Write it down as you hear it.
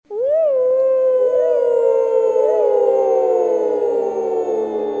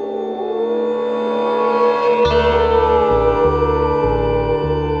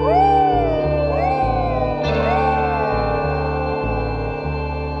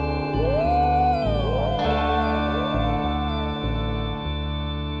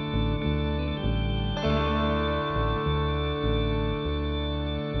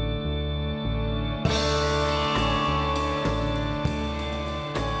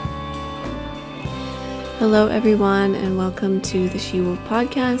Hello everyone and welcome to the She Wolf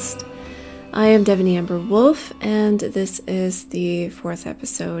podcast. I am Devaney Amber Wolf and this is the fourth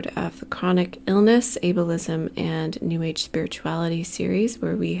episode of the Chronic Illness, Ableism, and New Age Spirituality series,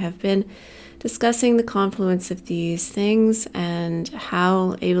 where we have been discussing the confluence of these things and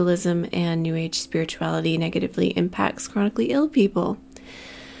how ableism and New Age spirituality negatively impacts chronically ill people.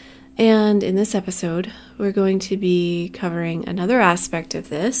 And in this episode, we're going to be covering another aspect of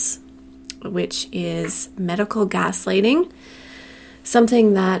this, which is medical gaslighting,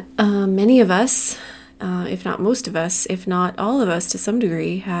 something that many of us, if not most of us, if not all of us to some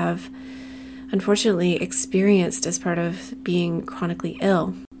degree, have unfortunately experienced as part of being chronically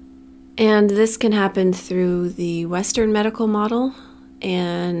ill. And this can happen through the Western medical model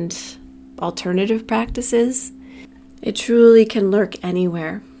and alternative practices. It truly can lurk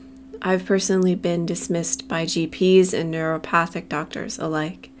anywhere. I've personally been dismissed by GPs and neuropathic doctors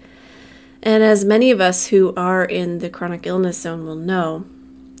alike. And as many of us who are in the chronic illness zone will know,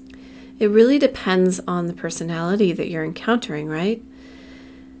 it really depends on the personality that you're encountering, right?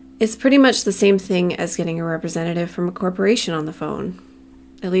 It's pretty much the same thing as getting a representative from a corporation on the phone.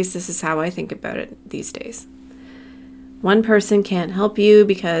 At least this is how I think about it these days. One person can't help you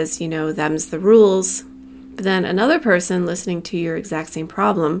because, them's the rules, but then another person listening to your exact same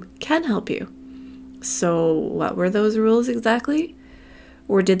problem can help you. So what were those rules exactly?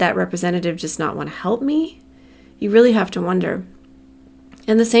 Or did that representative just not want to help me? You really have to wonder.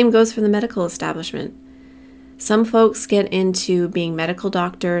 And the same goes for the medical establishment. Some folks get into being medical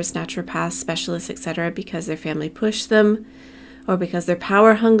doctors, naturopaths, specialists, etc. because their family pushed them, or because they're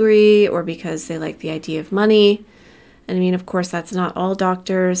power hungry, or because they like the idea of money. And of course, that's not all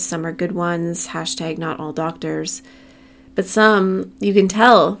doctors. Some are good ones. # not all doctors. But some, you can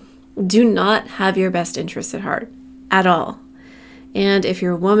tell, do not have your best interests at heart at all. And if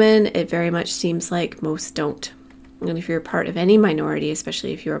you're a woman, it very much seems like most don't. And if you're part of any minority,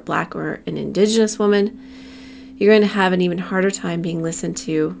 especially if you're a Black or an Indigenous woman, you're going to have an even harder time being listened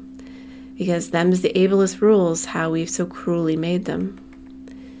to, because them's the ableist rules, how we've so cruelly made them.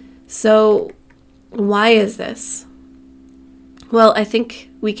 So why is this? Well, I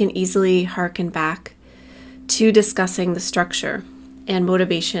think we can easily hearken back to discussing the structure and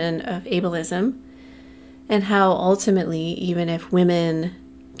motivation of ableism, and how ultimately, even if women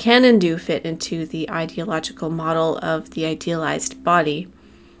can and do fit into the ideological model of the idealized body,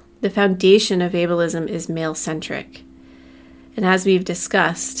 the foundation of ableism is male-centric. And as we've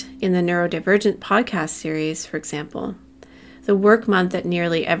discussed in the Neurodivergent podcast series, for example, the work month at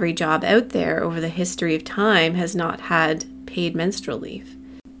nearly every job out there over the history of time has not had paid menstrual leave.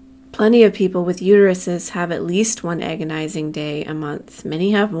 Plenty of people with uteruses have at least one agonizing day a month.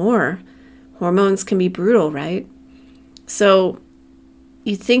 Many have more. Hormones can be brutal, right? So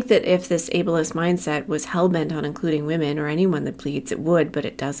you'd think that if this ableist mindset was hell-bent on including women or anyone that bleeds, it would, but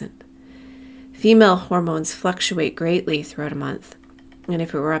it doesn't. Female hormones fluctuate greatly throughout a month. And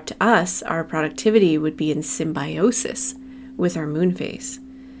if it were up to us, our productivity would be in symbiosis with our moon phase.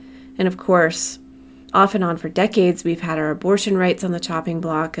 And of course, off and on for decades, we've had our abortion rights on the chopping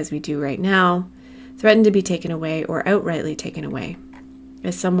block, as we do right now, threatened to be taken away or outrightly taken away.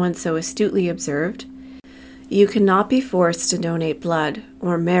 As someone so astutely observed, you cannot be forced to donate blood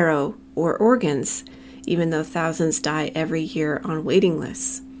or marrow or organs, even though thousands die every year on waiting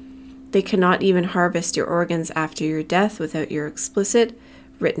lists. They cannot even harvest your organs after your death without your explicit,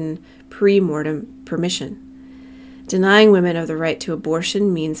 written, pre-mortem permission. Denying women of the right to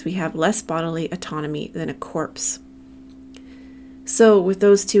abortion means we have less bodily autonomy than a corpse. So, with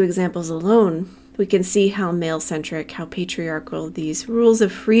those two examples alone, we can see how male-centric, how patriarchal these rules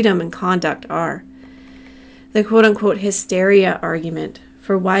of freedom and conduct are. The quote-unquote hysteria argument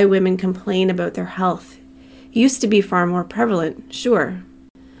for why women complain about their health used to be far more prevalent, sure.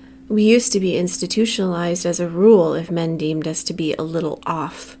 We used to be institutionalized as a rule if men deemed us to be a little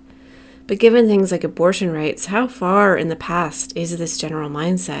off. But given things like abortion rights, how far in the past is this general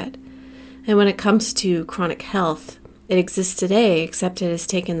mindset? And when it comes to chronic health, it exists today, except it has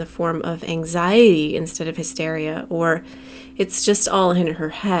taken the form of anxiety instead of hysteria, or it's just all in her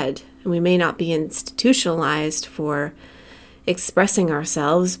head. And we may not be institutionalized for expressing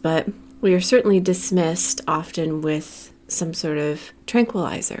ourselves, but we are certainly dismissed, often with some sort of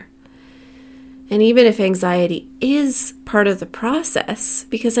tranquilizer. And even if anxiety is part of the process,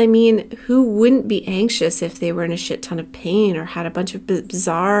 because who wouldn't be anxious if they were in a shit ton of pain or had a bunch of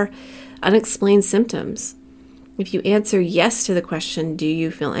bizarre, unexplained symptoms? If you answer yes to the question, do you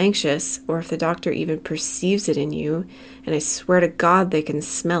feel anxious, or if the doctor even perceives it in you, and I swear to God they can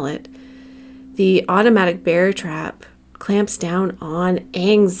smell it, the automatic bear trap clamps down on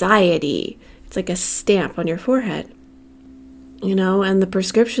anxiety. It's like a stamp on your forehead. And the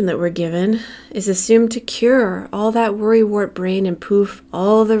prescription that we're given is assumed to cure all that worry-wart brain and poof,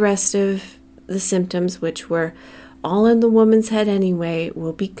 all the rest of the symptoms, which were all in the woman's head anyway,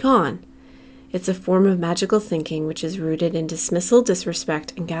 will be gone. It's a form of magical thinking which is rooted in dismissal,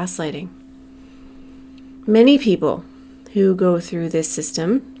 disrespect, and gaslighting. Many people who go through this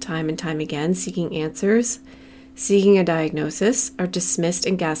system time and time again, seeking answers, seeking a diagnosis, are dismissed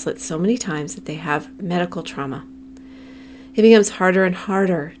and gaslit so many times that they have medical trauma. It becomes harder and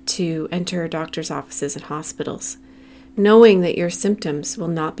harder to enter doctors' offices and hospitals, knowing that your symptoms will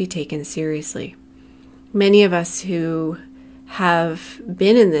not be taken seriously. Many of us who have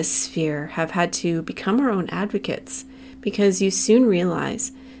been in this sphere have had to become our own advocates, because you soon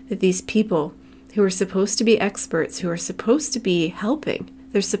realize that these people who are supposed to be experts, who are supposed to be helping,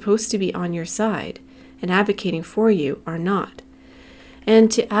 they're supposed to be on your side and advocating for you, are not. And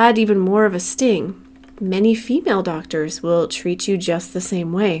to add even more of a sting, many female doctors will treat you just the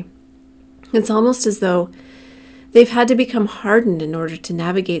same way. It's almost as though they've had to become hardened in order to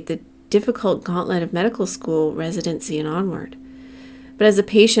navigate the difficult gauntlet of medical school, residency, and onward. But as a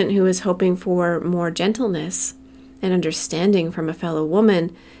patient who is hoping for more gentleness and understanding from a fellow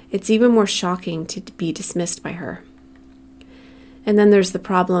woman, it's even more shocking to be dismissed by her. And then there's the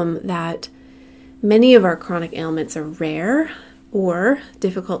problem that many of our chronic ailments are rare or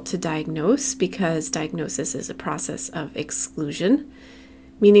difficult to diagnose, because diagnosis is a process of exclusion,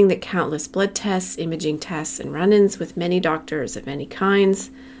 meaning that countless blood tests, imaging tests, and run-ins with many doctors of any kinds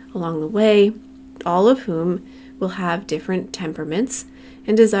along the way, all of whom will have different temperaments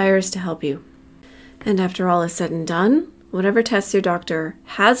and desires to help you. And after all is said and done, whatever tests your doctor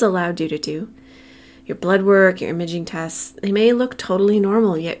has allowed you to do, your blood work, your imaging tests, they may look totally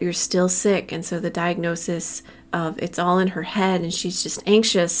normal, yet you're still sick. And so the diagnosis of it's all in her head and she's just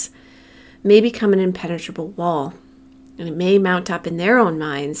anxious may become an impenetrable wall. And it may mount up in their own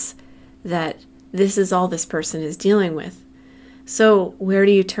minds that this is all this person is dealing with. So where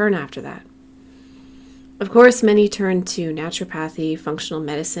do you turn after that? Of course, many turn to naturopathy, functional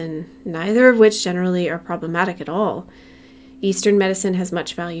medicine, neither of which generally are problematic at all. Eastern medicine has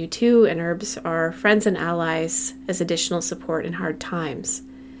much value too, and herbs are friends and allies as additional support in hard times.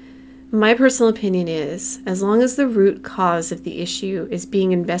 My personal opinion is, as long as the root cause of the issue is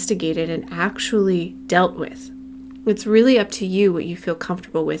being investigated and actually dealt with, it's really up to you what you feel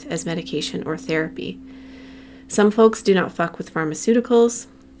comfortable with as medication or therapy. Some folks do not fuck with pharmaceuticals,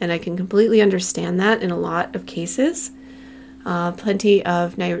 and I can completely understand that in a lot of cases. Plenty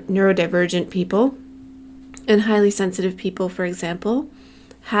of neurodivergent people and highly sensitive people, for example,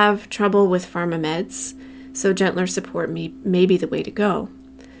 have trouble with pharma meds, so gentler support may be the way to go.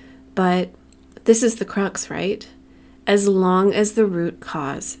 But this is the crux, right? As long as the root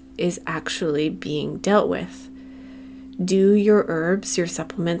cause is actually being dealt with, do your herbs, your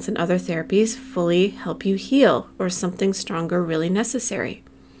supplements, and other therapies fully help you heal, or is something stronger really necessary?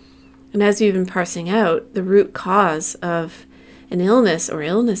 And as we've been parsing out, the root cause of an illness or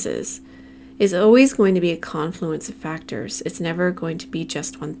illnesses is always going to be a confluence of factors. It's never going to be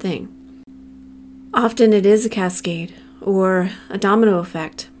just one thing. Often it is a cascade or a domino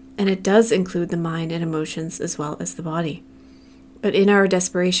effect, and it does include the mind and emotions as well as the body. But in our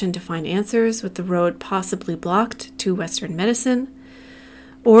desperation to find answers, with the road possibly blocked to Western medicine,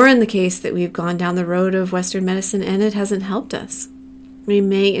 or in the case that we've gone down the road of Western medicine and it hasn't helped us, we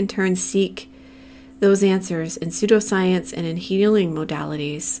may in turn seek those answers in pseudoscience and in healing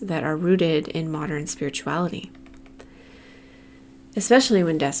modalities that are rooted in modern spirituality. Especially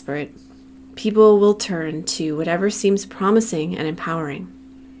when desperate, people will turn to whatever seems promising and empowering.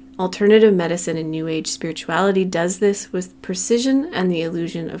 Alternative medicine and New Age spirituality does this with precision and the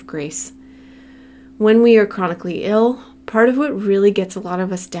illusion of grace. When we are chronically ill, part of what really gets a lot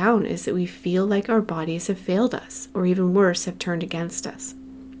of us down is that we feel like our bodies have failed us, or even worse, have turned against us.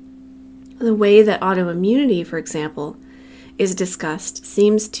 The way that autoimmunity, for example, is discussed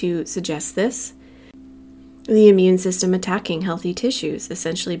seems to suggest this. The immune system attacking healthy tissues,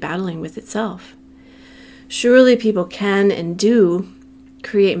 essentially battling with itself. Surely people can and do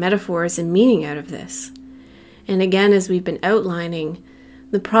create metaphors and meaning out of this. And again, as we've been outlining,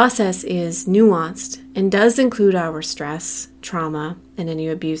 the process is nuanced and does include our stress, trauma, and any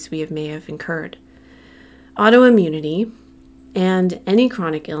abuse we may have incurred. Autoimmunity and any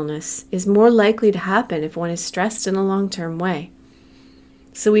chronic illness is more likely to happen if one is stressed in a long-term way.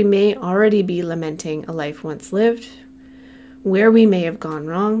 So we may already be lamenting a life once lived, where we may have gone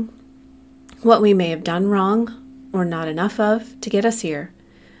wrong, what we may have done wrong or not enough of to get us here.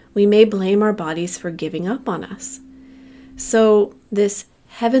 We may blame our bodies for giving up on us. So this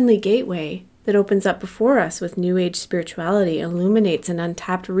heavenly gateway that opens up before us with New Age spirituality illuminates an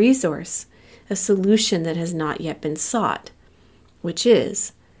untapped resource, a solution that has not yet been sought, which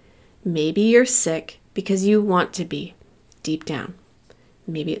is, maybe you're sick because you want to be, deep down.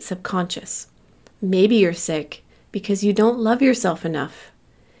 Maybe it's subconscious. Maybe you're sick because you don't love yourself enough.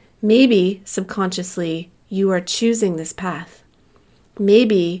 Maybe, subconsciously, you are choosing this path.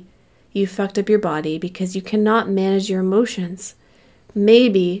 Maybe you fucked up your body because you cannot manage your emotions.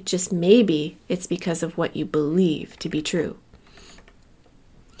 Maybe, just maybe, it's because of what you believe to be true.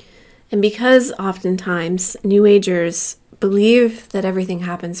 And because oftentimes New Agers believe that everything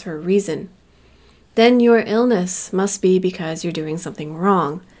happens for a reason, then your illness must be because you're doing something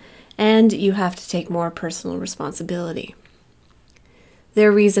wrong, and you have to take more personal responsibility.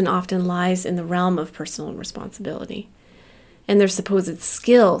 Their reason often lies in the realm of personal responsibility, and their supposed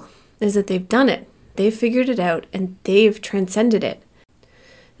skill is that they've done it, they've figured it out, and they've transcended it.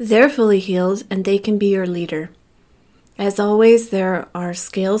 They're fully healed, and they can be your leader. As always, there are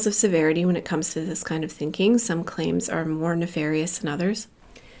scales of severity when it comes to this kind of thinking. Some claims are more nefarious than others.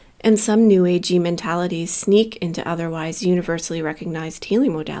 And some New Agey mentalities sneak into otherwise universally recognized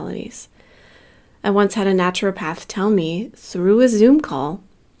healing modalities. I once had a naturopath tell me through a Zoom call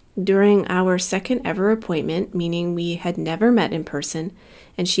during our second ever appointment, meaning we had never met in person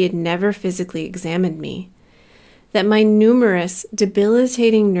and she had never physically examined me, that my numerous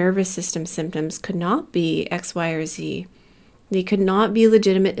debilitating nervous system symptoms could not be X, Y, or Z. They could not be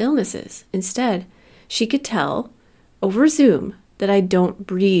legitimate illnesses. Instead, she could tell over Zoom that I don't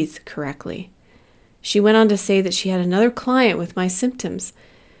breathe correctly. She went on to say that she had another client with my symptoms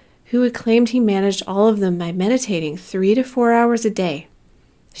who had claimed he managed all of them by meditating 3 to 4 hours a day.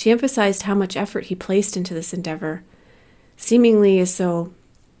 She emphasized how much effort he placed into this endeavor, seemingly as though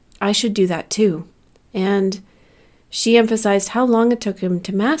I should do that too. And she emphasized how long it took him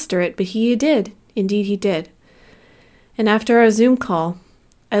to master it, but he did. Indeed, he did. And after our Zoom call,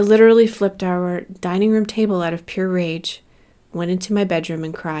 I literally flipped our dining room table out of pure rage, went into my bedroom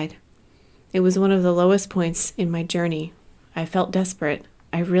and cried. It was one of the lowest points in my journey. I felt desperate.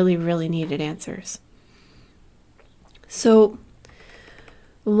 I really, really needed answers. So,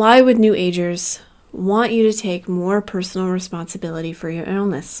 why would New Agers want you to take more personal responsibility for your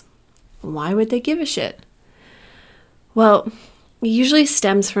illness? Why would they give a shit? Well, it usually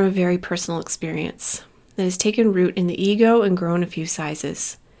stems from a very personal experience that has taken root in the ego and grown a few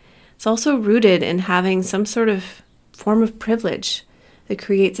sizes. It's also rooted in having some sort of form of privilege that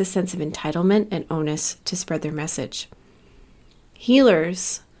creates a sense of entitlement and onus to spread their message.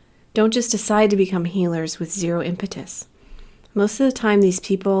 Healers don't just decide to become healers with zero impetus. Most of the time, these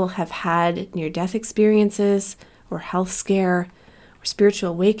people have had near-death experiences or health scare or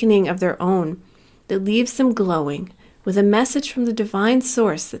spiritual awakening of their own that leaves them glowing with a message from the divine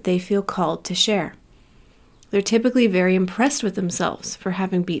source that they feel called to share. They're typically very impressed with themselves for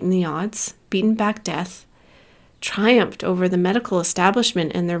having beaten the odds, beaten back death, triumphed over the medical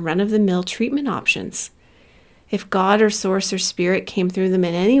establishment and their run-of-the-mill treatment options. If God or source or spirit came through them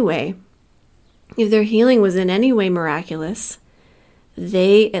in any way, if their healing was in any way miraculous,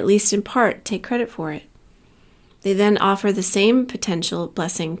 they, at least in part, take credit for it. They then offer the same potential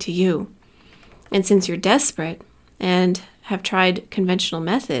blessing to you. And since you're desperate and have tried conventional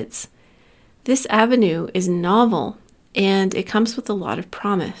methods, this avenue is novel and it comes with a lot of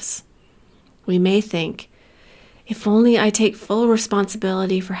promise. We may think, if only I take full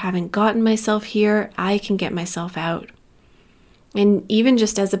responsibility for having gotten myself here, I can get myself out. And even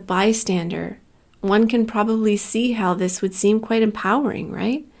just as a bystander, one can probably see how this would seem quite empowering,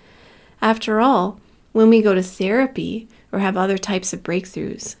 right? After all, when we go to therapy or have other types of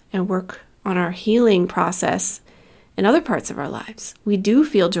breakthroughs and work on our healing process in other parts of our lives, we do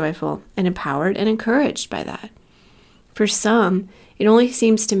feel joyful and empowered and encouraged by that. For some, it only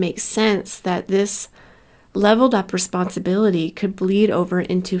seems to make sense that this leveled up responsibility could bleed over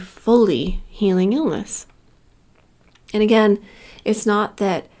into fully healing illness. And again, it's not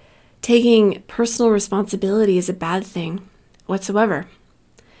that taking personal responsibility is a bad thing whatsoever.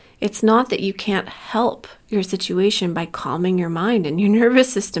 It's not that you can't help your situation by calming your mind and your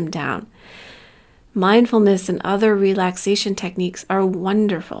nervous system down. Mindfulness and other relaxation techniques are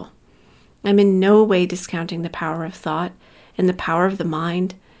wonderful. I'm in no way discounting the power of thought and the power of the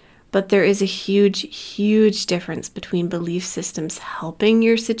mind, but there is a huge, huge difference between belief systems helping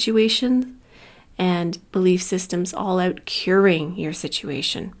your situation and belief systems all out curing your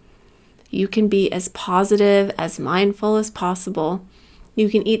situation. You can be as positive, as mindful as possible. You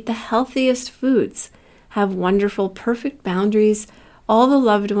can eat the healthiest foods, have wonderful, perfect boundaries, all the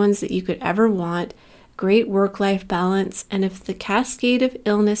loved ones that you could ever want, great work-life balance, and if the cascade of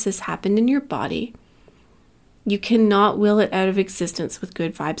illness has happened in your body, you cannot will it out of existence with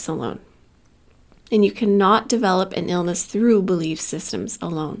good vibes alone. And you cannot develop an illness through belief systems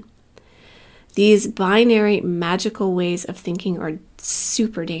alone. These binary, magical ways of thinking are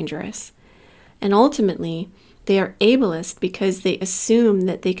super dangerous. And ultimately, they are ableist because they assume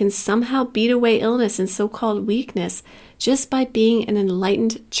that they can somehow beat away illness and so-called weakness just by being an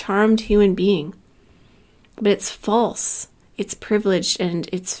enlightened, charmed human being. But it's false, it's privileged, and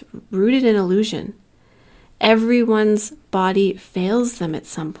it's rooted in illusion. Everyone's body fails them at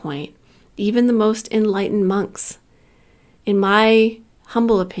some point, even the most enlightened monks. In my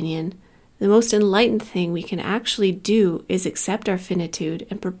humble opinion, the most enlightened thing we can actually do is accept our finitude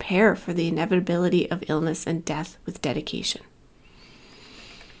and prepare for the inevitability of illness and death with dedication.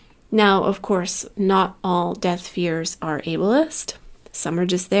 Now, of course, not all death fears are ableist. Some are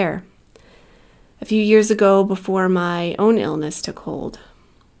just there. A few years ago, before my own illness took hold,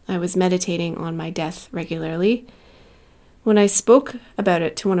 I was meditating on my death regularly. When I spoke about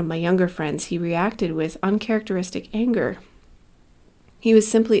it to one of my younger friends, he reacted with uncharacteristic anger. He was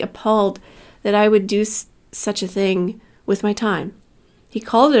simply appalled that I would do such a thing with my time. He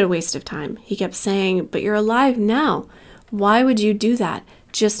called it a waste of time. He kept saying, "But you're alive now. Why would you do that?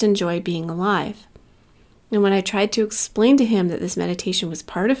 Just enjoy being alive." And when I tried to explain to him that this meditation was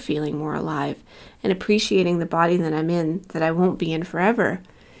part of feeling more alive and appreciating the body that I'm in, that I won't be in forever,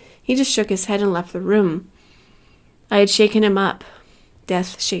 he just shook his head and left the room. I had shaken him up.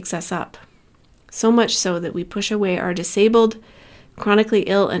 Death shakes us up. So much so that we push away our disabled, chronically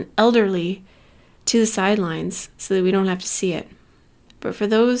ill, and elderly to the sidelines so that we don't have to see it. But for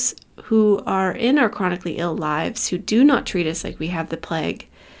those who are in our chronically ill lives, who do not treat us like we have the plague,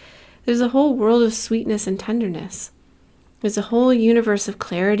 there's a whole world of sweetness and tenderness. There's a whole universe of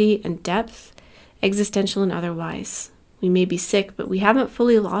clarity and depth, existential and otherwise. We may be sick, but we haven't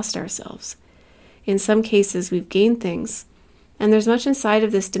fully lost ourselves. In some cases, we've gained things, and there's much inside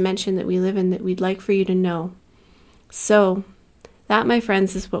of this dimension that we live in that we'd like for you to know. So, that, my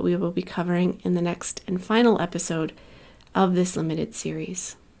friends, is what we will be covering in the next and final episode of this limited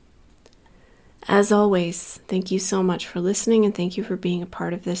series. As always, thank you so much for listening, and thank you for being a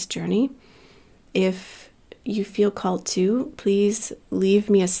part of this journey. If you feel called to, please leave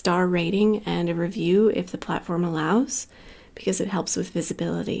me a star rating and a review if the platform allows, because it helps with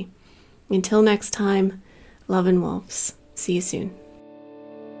visibility. Until next time, love and wolves. See you soon.